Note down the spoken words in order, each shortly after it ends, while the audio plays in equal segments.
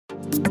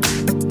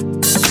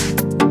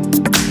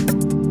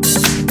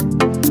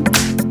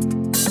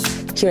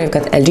Here I've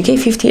got LG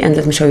K50 and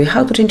let me show you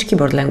how to change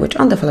keyboard language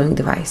on the following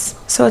device.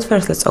 So at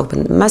first let's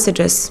open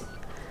Messages,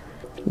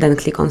 then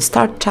click on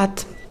Start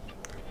Chat,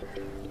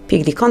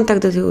 pick the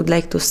contact that you would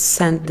like to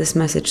send this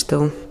message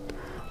to,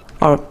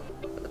 or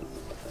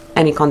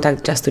any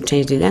contact just to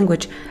change the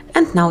language,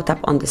 and now tap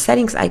on the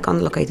settings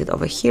icon located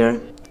over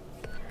here.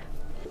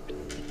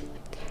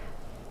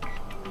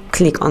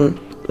 Click on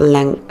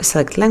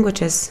select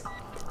languages,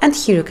 and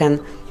here you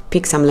can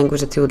pick some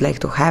language that you would like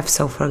to have.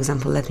 So for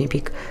example, let me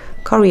pick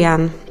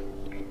Korean,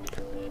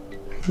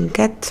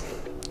 get,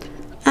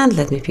 and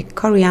let me pick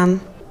Korean.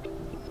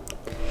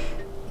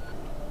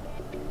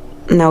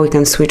 Now we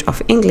can switch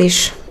off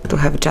English to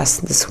have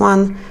just this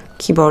one,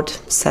 keyboard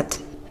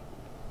set.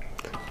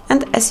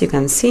 And as you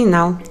can see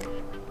now,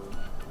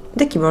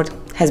 the keyboard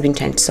has been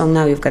changed. So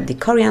now you've got the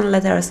Korean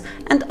letters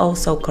and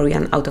also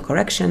Korean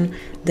autocorrection.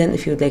 Then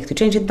if you would like to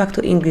change it back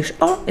to English,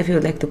 or if you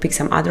would like to pick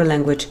some other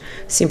language,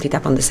 simply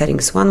tap on the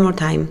settings one more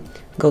time,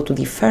 go to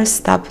the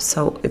first tab,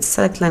 so it's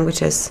select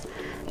languages,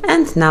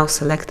 and now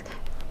select,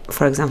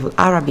 for example,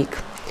 Arabic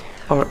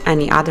or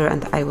any other,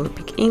 and I will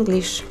pick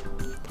English.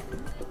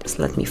 Just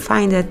let me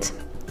find it.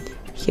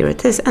 Here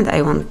it is, and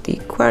I want the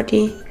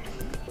QWERTY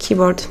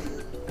keyboard.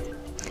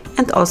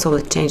 And also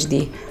let's change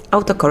the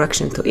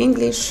autocorrection to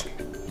English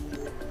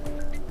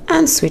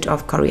and switch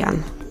off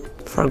Korean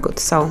for good.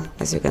 So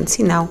as you can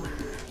see now,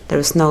 there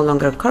is no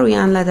longer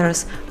Korean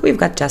letters, we've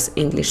got just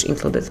English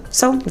included.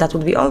 So that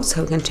would be all,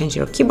 so you can change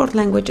your keyboard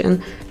language in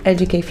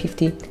LG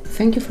K50.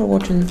 Thank you for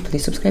watching,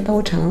 please subscribe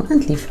our channel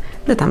and leave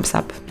the thumbs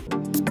up.